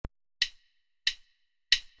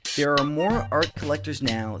There are more art collectors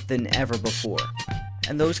now than ever before,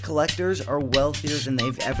 and those collectors are wealthier than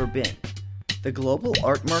they've ever been. The global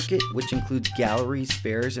art market, which includes galleries,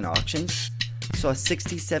 fairs, and auctions, saw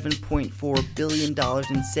 $67.4 billion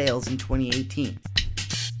in sales in 2018.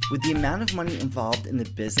 With the amount of money involved in the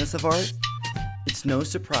business of art, it's no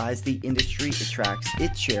surprise the industry attracts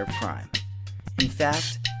its share of crime. In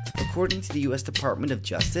fact, according to the U.S. Department of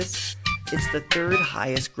Justice, it's the third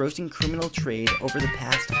highest grossing criminal trade over the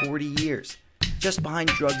past 40 years, just behind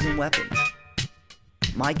drugs and weapons.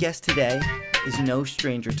 My guest today is no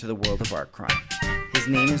stranger to the world of art crime. His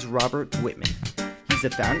name is Robert Whitman. He's the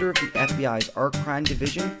founder of the FBI's Art Crime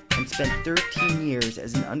Division and spent 13 years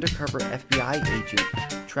as an undercover FBI agent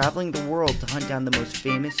traveling the world to hunt down the most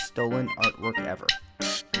famous stolen artwork ever.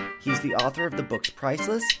 He's the author of the books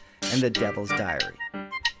Priceless and The Devil's Diary.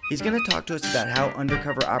 He's going to talk to us about how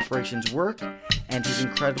undercover operations work and his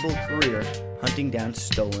incredible career hunting down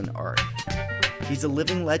stolen art. He's a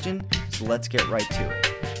living legend, so let's get right to it.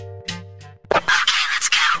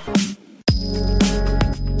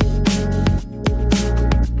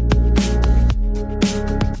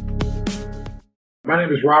 My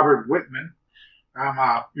name is Robert Whitman. I'm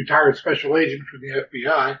a retired special agent for the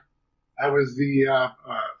FBI. I was the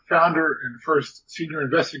founder and first senior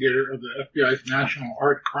investigator of the FBI's National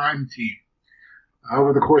Art Crime Team.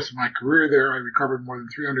 Over the course of my career there, I recovered more than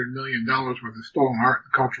 $300 million worth of stolen art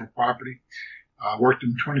and cultural property. Worked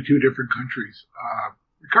in 22 different countries,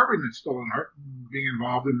 recovering that stolen art, being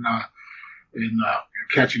involved in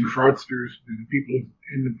catching fraudsters and people,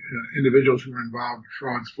 individuals who were involved in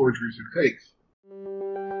frauds, forgeries, and fakes.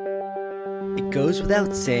 It goes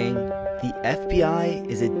without saying, the FBI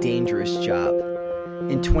is a dangerous job.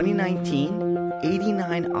 In 2019,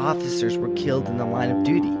 89 officers were killed in the line of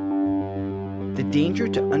duty. The danger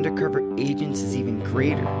to undercover agents is even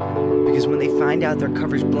greater, because when they find out their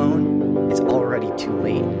cover's blown, it's already too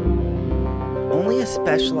late. Only a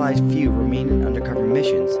specialized few remain in undercover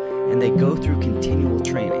missions, and they go through continual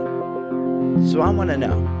training. So I want to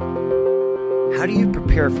know, how do you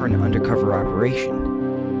prepare for an undercover operation?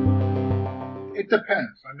 It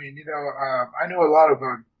depends. I mean, I know a lot of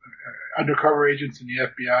undercover agents in the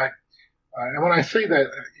FBI. And when I say that,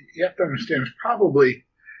 you have to understand there's probably,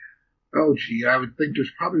 I would think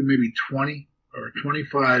there's probably maybe 20 or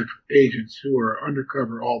 25 agents who are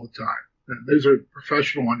undercover all the time. Those are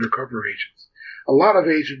professional undercover agents. A lot of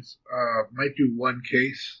agents might do one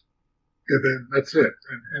case, and then that's it.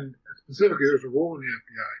 And specifically, there's a rule in the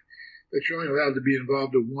FBI that you're only allowed to be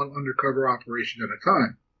involved in one undercover operation at a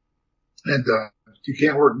time. And you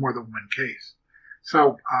can't work more than one case.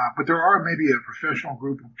 So, but there are maybe a professional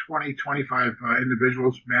group of 20, 25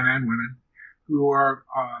 individuals, men and women, who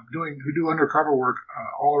do undercover work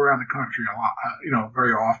all around the country a lot,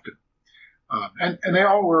 very often. And they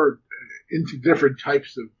all were into different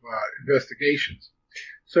types of investigations.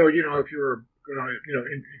 So, if you're going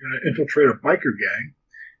to infiltrate a biker gang,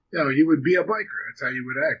 you would be a biker. That's how you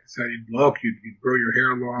would act. That's how you'd look. You'd grow your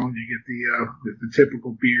hair long. You get the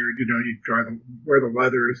typical beard. You'd wear the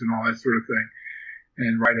leathers and all that sort of thing,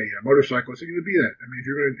 and ride a motorcycle. So you would be that. I mean, if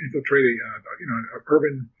you're going to infiltrate a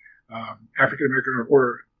urban African American,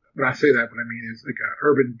 or when I say that, what I mean is like an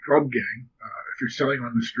urban drug gang. If you're selling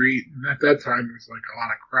on the street, and at that time there was like a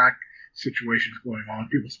lot of crack situations going on,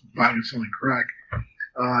 people buying and selling crack.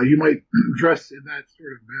 You might dress in that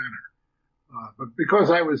sort of manner. But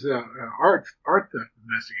because I was an art theft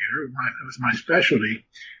investigator, it was my specialty,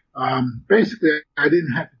 basically I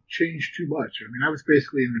didn't have to change too much. I mean, I was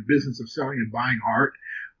basically in the business of selling and buying art,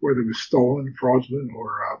 whether it was stolen, fraudulent,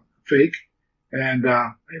 or fake. And,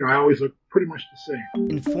 I always looked pretty much the same.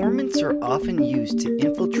 Informants are often used to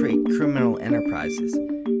infiltrate criminal enterprises,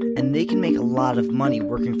 and they can make a lot of money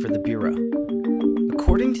working for the Bureau.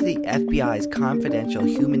 According to the FBI's Confidential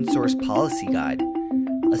Human Source Policy Guide,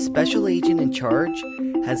 a special agent in charge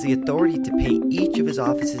has the authority to pay each of his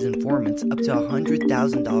office's informants up to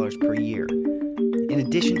 $100,000 per year. In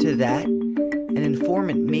addition to that, an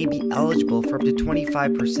informant may be eligible for up to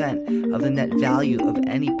 25% of the net value of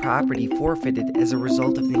any property forfeited as a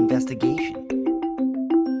result of the investigation.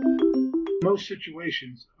 Most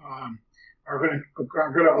situations are going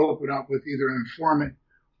to open up with either an informant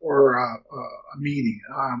or a meeting.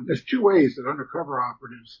 There's two ways that undercover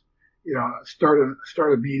operatives start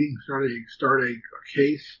a meeting, start a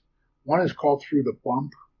case. One is called through the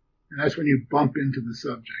bump, and that's when you bump into the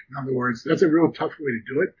subject. In other words, that's a real tough way to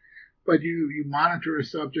do it, but you monitor a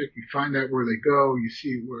subject, you find out where they go, you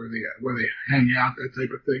see where they hang out, that type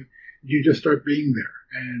of thing. You just start being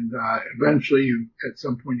there, and eventually, at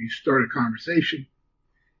some point, you start a conversation,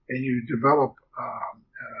 and you develop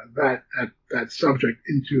that that subject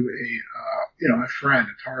into a friend,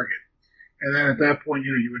 a target. And then at that point,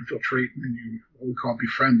 you infiltrate and then you what we call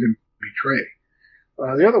befriend and betray.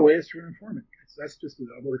 The other way is through an informant. That's just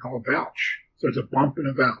what we call a vouch. So it's a bump and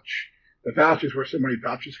a vouch. The vouch is where somebody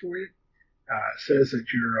vouches for you, says that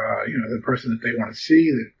you're, the person that they want to see,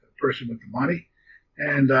 the person with the money,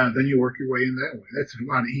 and then you work your way in that way. That's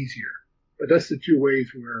a lot easier. But that's the two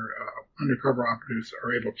ways where undercover operatives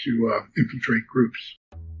are able to infiltrate groups.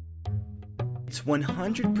 It's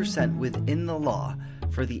 100% within the law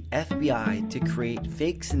for the FBI to create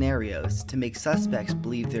fake scenarios to make suspects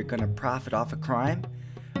believe they're going to profit off a crime,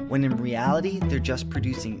 when in reality they're just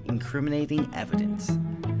producing incriminating evidence.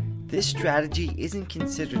 This strategy isn't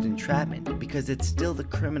considered entrapment because it's still the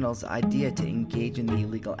criminal's idea to engage in the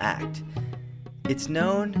illegal act. It's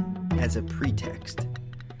known as a pretext.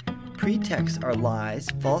 Pretexts are lies,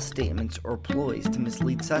 false statements, or ploys to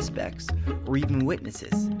mislead suspects or even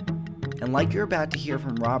witnesses. And like you're about to hear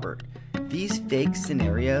from Robert, these fake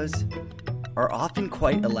scenarios are often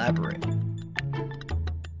quite elaborate.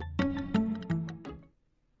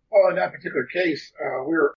 Well, in that particular case,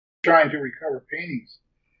 we were trying to recover paintings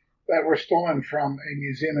that were stolen from a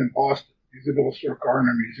museum in Boston, the Isabella Stewart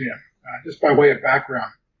Gardner Museum. Just by way of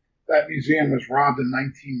background, that museum was robbed in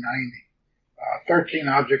 1990. 13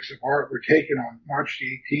 objects of art were taken on March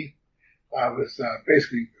the 18th. It was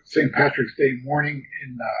basically St. Patrick's Day morning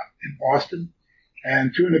in Boston.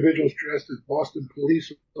 And two individuals dressed as Boston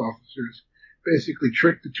police officers basically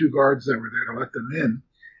tricked the two guards that were there to let them in.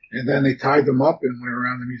 And then they tied them up and went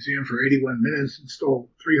around the museum for 81 minutes and stole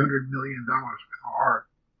 $300 million worth of art.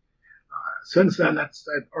 Since then, that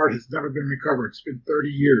art has never been recovered. It's been 30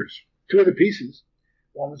 years. Two of the pieces,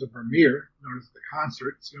 one was a Vermeer, known as the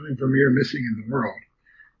Concert. It's the only Vermeer missing in the world.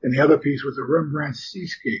 And the other piece was a Rembrandt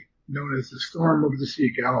seascape, known as the Storm over the Sea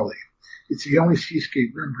of Galilee. It's the only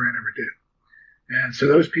seascape Rembrandt ever did. And so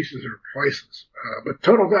those pieces are priceless. But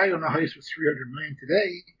total value on the heist was $300 million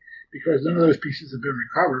today, because none of those pieces have been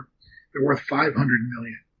recovered. They're worth $500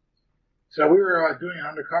 million. So we were doing an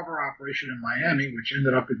undercover operation in Miami, which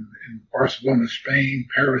ended up in Barcelona, Spain,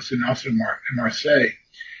 Paris, and also in Marseille,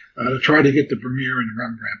 to try to get the Vermeer and the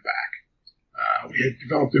Rembrandt back. We had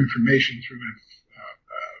developed information through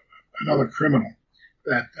another criminal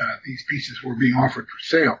that these pieces were being offered for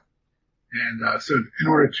sale. And so in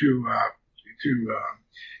order to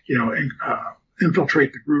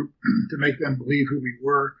infiltrate the group, to make them believe who we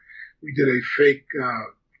were, we did a fake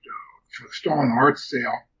stolen art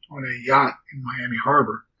sale on a yacht in Miami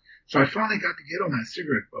Harbor. So I finally got to get on that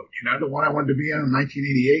cigarette boat, the one I wanted to be on in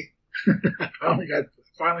 1988. I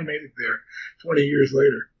finally made it there 20 years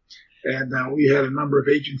later. And we had a number of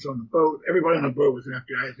agents on the boat. Everybody on the boat was an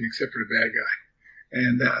FBI agent except for the bad guy.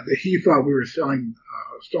 And he thought we were selling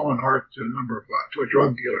stolen art to a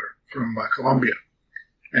drug dealer from Colombia.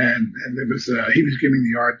 And it was he was giving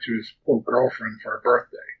the art to his quote girlfriend for her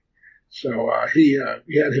birthday. So we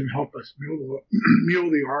had him help us mule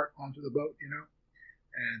the art onto the boat,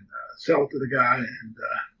 and sell it to the guy, and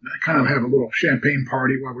kind of have a little champagne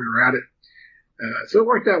party while we were at it. So it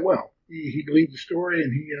worked out well. He believed the story,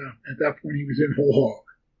 and he at that point he was in whole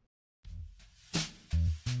hog.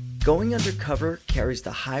 Going undercover carries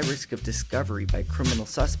the high risk of discovery by criminal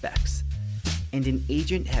suspects, and an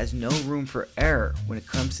agent has no room for error when it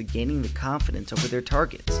comes to gaining the confidence over their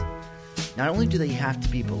targets. Not only do they have to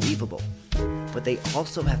be believable, but they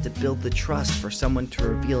also have to build the trust for someone to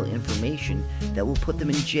reveal information that will put them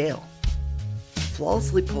in jail. To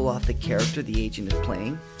flawlessly pull off the character the agent is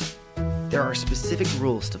playing, there are specific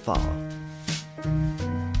rules to follow.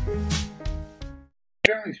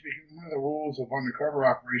 Generally speaking, one of the rules of undercover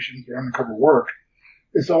operations or undercover work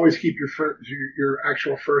is always keep your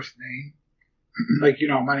actual first name. Like,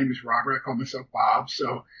 my name is Robert. I call myself Bob.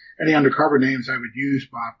 So any undercover names I would use,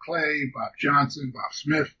 Bob Clay, Bob Johnson, Bob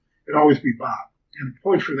Smith, it'd always be Bob. And the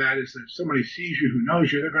point for that is that if somebody sees you who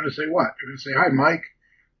knows you, they're going to say what? They're going to say, hi, Mike,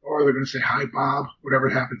 or they're going to say, hi, Bob, whatever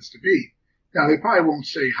it happens to be. Now, they probably won't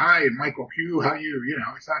say, hi, Michael Hugh, how you?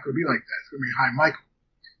 It's not going to be like that. It's going to be, hi, Michael.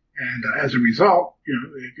 And as a result,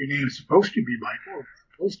 if your name is supposed to be Michael, or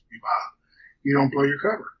supposed to be Bob, you don't blow your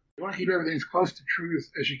cover. You want to keep everything as close to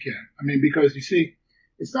truth as you can. Because you see,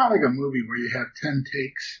 it's not like a movie where you have 10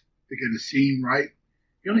 takes to get a scene right.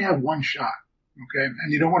 You only have one shot, okay?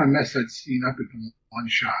 And you don't want to mess that scene up in one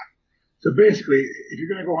shot. So basically, if you're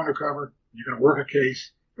going to go undercover, you're going to work a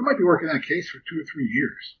case, you might be working that case for 2 or 3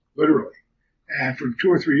 years, literally. And for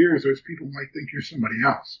 2 or 3 years, those people might think you're somebody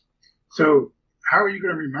else. So how are you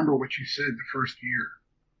going to remember what you said the first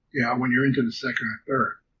year, when you're into the second or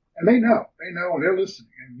third? And they know, and they're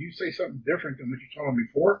listening. And you say something different than what you told them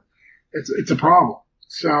before, it's a problem.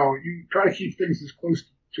 So you try to keep things as close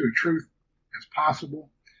to the truth as possible.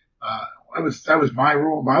 That was my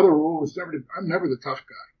rule. My other rule was I'm never the tough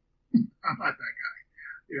guy. I'm not that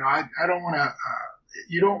guy. I don't want to.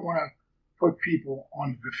 You don't want to put people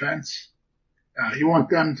on the defense. You want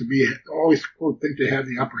them to be always quote think they have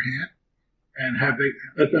the upper hand, and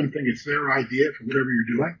let them think it's their idea for whatever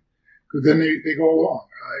you're doing, because then they go along.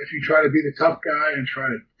 If you try to be the tough guy and try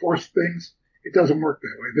to force things, it doesn't work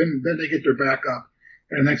that way. Then they get their back up,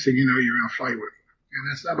 and the next thing you know, you're in a fight with them, and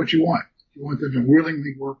that's not what you want. You want them to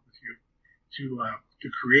willingly work with you to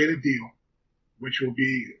create a deal, which will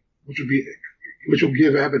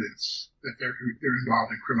give evidence that they're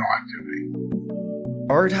involved in criminal activity.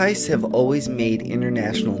 Art heists have always made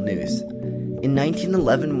international news. In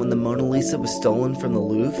 1911, when the Mona Lisa was stolen from the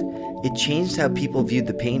Louvre, it changed how people viewed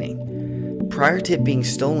the painting. Prior to it being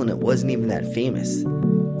stolen, it wasn't even that famous.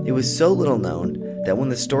 It was so little known that when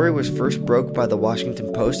the story was first broke by the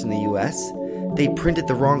Washington Post in the US, they printed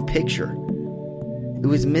the wrong picture. It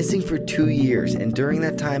was missing for 2 years, and during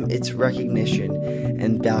that time, its recognition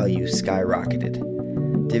and value skyrocketed.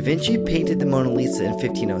 Da Vinci painted the Mona Lisa in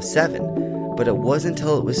 1507, but it wasn't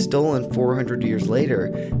until it was stolen 400 years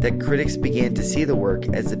later that critics began to see the work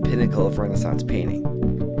as the pinnacle of Renaissance painting.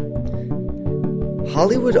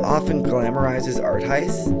 Hollywood often glamorizes art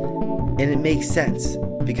heists, and it makes sense,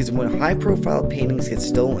 because when high-profile paintings get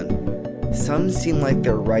stolen, some seem like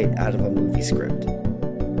they're right out of a movie script.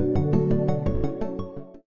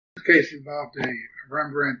 This case involved a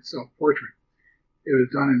Rembrandt self-portrait. It was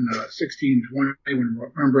done in 1620 when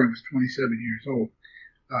Rembrandt was 27 years old.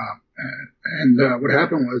 What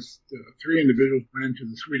happened was three individuals went into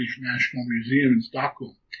the Swedish National Museum in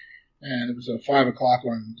Stockholm, and it was 5 o'clock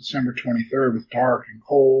on December 23rd. It was dark and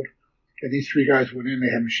cold, and these three guys went in.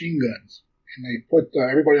 They had machine guns, and they put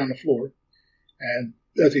everybody on the floor. And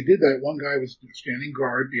as they did that, one guy was standing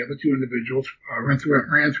guard. The other two individuals ran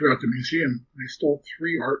throughout the museum. And they stole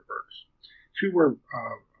three artworks.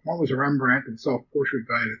 One was a Rembrandt and self-portrait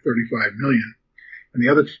valued at $35 million, and the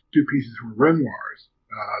other two pieces were Renoirs,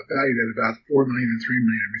 valued at about $4 million and $3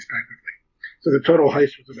 million respectively. So the total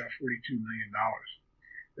heist was about $42 million.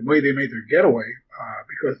 The way they made their getaway,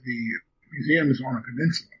 because the museum is on a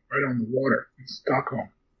peninsula, right on the water in Stockholm,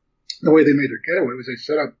 the way they made their getaway was they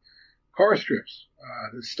set up car strips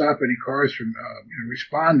to stop any cars from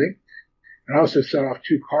responding, and also set off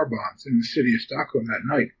 2 car bombs in the city of Stockholm that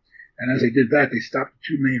night. And as they did that, they stopped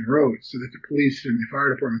the 2 main roads so that the police and the fire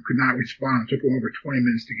department could not respond. It took them over 20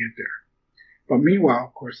 minutes to get there. But meanwhile,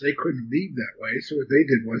 of course, they couldn't leave that way. So what they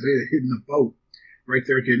did was they had hidden a boat right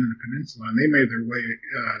there at the end of the peninsula, and they made their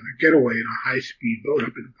getaway in a high-speed boat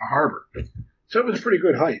up in the harbor. So it was a pretty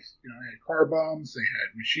good heist. They had car bombs, they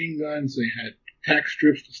had machine guns, they had tack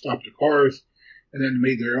strips to stop the cars, and then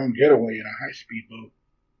made their own getaway in a high-speed boat.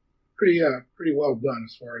 Pretty well done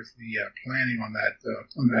as far as the planning on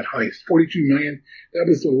that heist. $42 million. That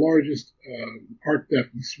was the largest art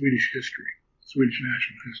theft in Swedish history, Swedish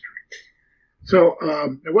national history. So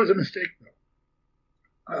there was a mistake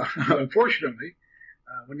though. Unfortunately,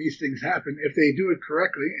 when these things happen, if they do it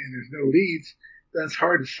correctly and there's no leads, that's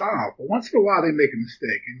hard to solve. But once in a while they make a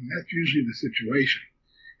mistake, and that's usually the situation.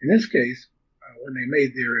 In this case, when they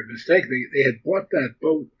made their mistake, they had bought that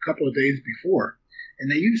boat a couple of days before. And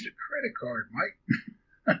they used a credit card,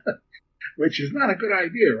 Mike, which is not a good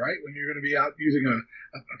idea, right, when you're going to be out using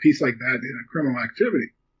a piece like that in a criminal activity.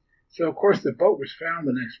 So, of course, the boat was found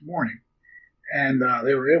the next morning, and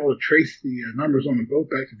they were able to trace the numbers on the boat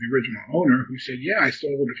back to the original owner, who said, yeah, I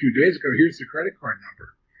sold it a few days ago. Here's the credit card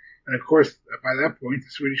number. And, of course, by that point, the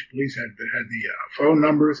Swedish police had the phone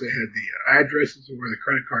numbers, they had the addresses of where the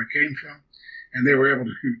credit card came from, and they were able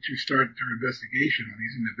to start their investigation on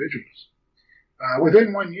these individuals.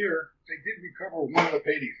 Within 1 year, they did recover one of the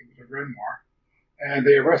paintings. It was a Renoir, and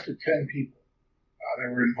they arrested 10 people. They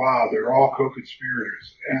were involved. They were all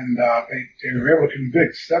co-conspirators, and they were able to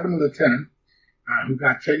convict 7 of the 10 who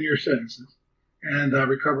got 10-year sentences, and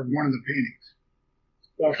recovered one of the paintings.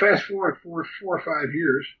 Well, fast forward 4 or 5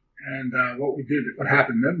 years, and what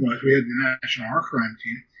happened then was we had the National Art Crime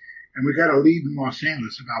Team, and we got a lead in Los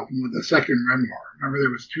Angeles about the second Renoir. Remember, there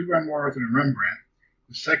was 2 Renoirs and a Rembrandt.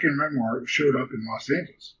 The second Renoir showed up in Los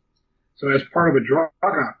Angeles. So as part of a drug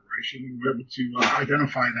operation, we were able to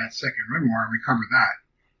identify that second Renoir and recover that.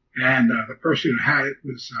 And the person who had it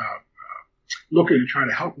was looking to try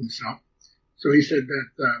to help himself. So he said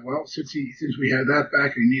that, since we had that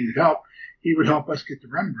back and he needed help, he would help us get the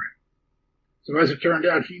Rembrandt. So as it turned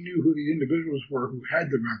out, he knew who the individuals were who had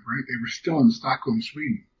the Rembrandt. They were still in Stockholm,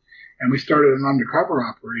 Sweden. And we started an undercover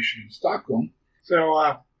operation in Stockholm.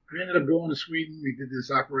 So we ended up going to Sweden. We did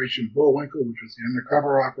this Operation Bullwinkle, which was the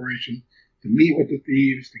undercover operation to meet with the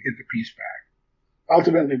thieves to get the piece back.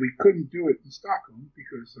 Ultimately, we couldn't do it in Stockholm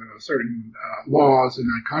because of certain laws in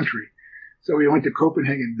that country. So we went to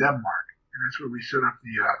Copenhagen, Denmark, and that's where we set up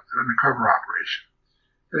the undercover operation.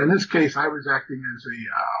 And in this case, I was acting as a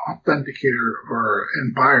authenticator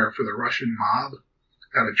and buyer for the Russian mob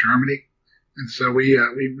out of Germany. And so we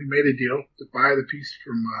made a deal to buy the piece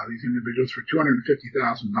from these individuals for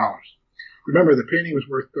 $250,000. Remember, the painting was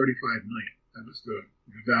worth $35 million. That was the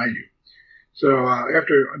value. So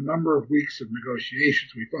after a number of weeks of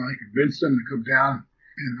negotiations, we finally convinced them to come down,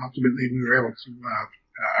 and ultimately we were able to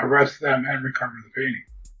arrest them and recover the painting.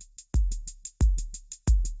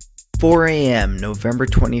 4 a.m., November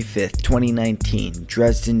 25th, 2019,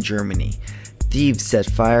 Dresden, Germany. Thieves set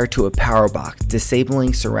fire to a power box,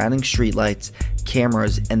 disabling surrounding streetlights,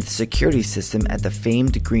 cameras, and the security system at the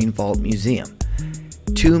famed Green Vault Museum.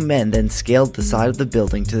 Two men then scaled the side of the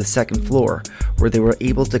building to the second floor, where they were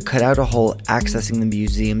able to cut out a hole accessing the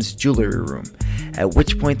museum's jewelry room, at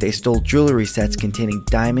which point they stole jewelry sets containing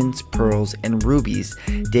diamonds, pearls, and rubies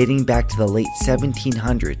dating back to the late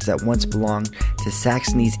 1700s that once belonged to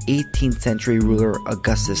Saxony's 18th century ruler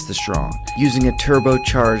Augustus the Strong. Using a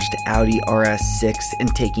turbocharged Audi RS6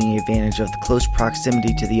 and taking advantage of the close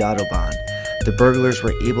proximity to the Autobahn, the burglars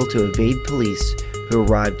were able to evade police, who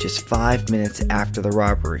arrived just 5 minutes after the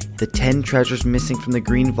robbery. The 10 treasures missing from the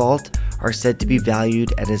Green Vault are said to be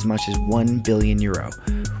valued at as much as €1 billion,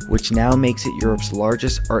 which now makes it Europe's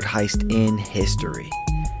largest art heist in history.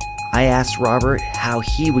 I asked Robert how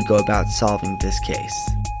he would go about solving this case.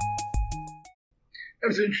 That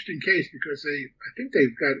was an interesting case because I think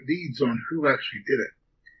they've got leads on who actually did it.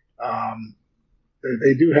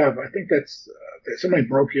 They do have, I think that's, somebody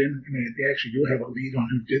broke in and they actually do have a lead on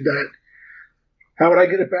who did that. How would I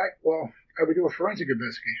get it back? Well, I would do a forensic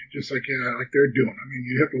investigation, just like they're doing. I mean,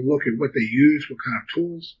 you have to look at what they use, what kind of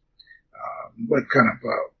tools, what kind of,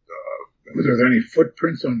 whether there any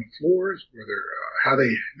footprints on the floors, whether how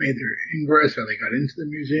they made their ingress, how they got into the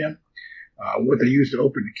museum, what they used to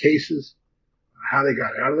open the cases, how they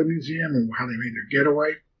got out of the museum, and how they made their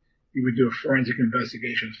getaway. You would do a forensic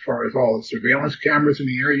investigation as far as all the surveillance cameras in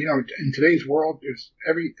the area. You know, in today's world, there's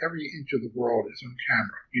every inch of the world is on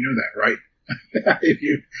camera. You know that, right?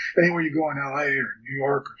 Anywhere you go in LA or New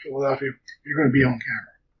York or Philadelphia, you're going to be on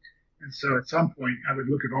camera. And so at some point, I would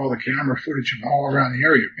look at all the camera footage from all around the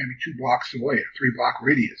area, maybe 2 blocks away, a 3-block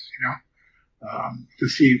radius, to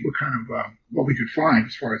see what kind of, what we could find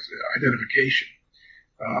as far as identification.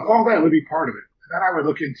 All that would be part of it. And then I would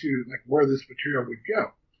look into like where this material would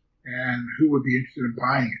go and who would be interested in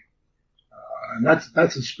buying it. And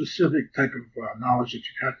that's a specific type of knowledge that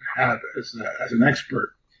you have to have as an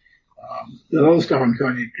expert. The other stuff I'm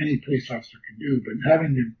telling you, any police officer can do, but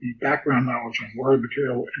having the background knowledge on where the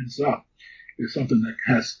material ends up is something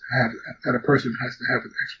that a person has to have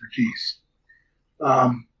with expertise.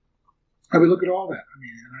 I would look at all that. I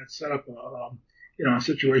mean, and I'd set up a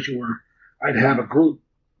situation where I'd have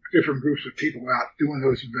different groups of people out doing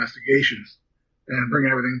those investigations and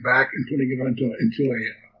bringing everything back and putting it into an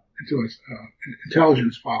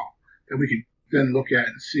intelligence file that we could then look at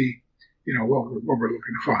and see, what we're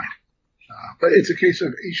looking to find. But it's a case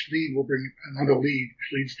of each lead will bring another lead,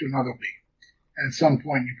 which leads to another lead. And at some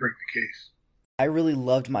point, you break the case. I really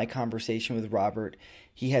loved my conversation with Robert.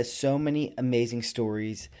 He has so many amazing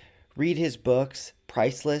stories. Read his books,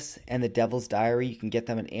 Priceless and The Devil's Diary. You can get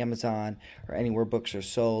them on Amazon or anywhere books are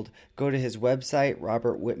sold. Go to his website,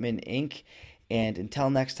 Robert Whitman Inc. And until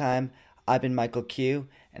next time, I've been Michael Q,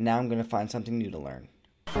 and now I'm going to find something new to learn.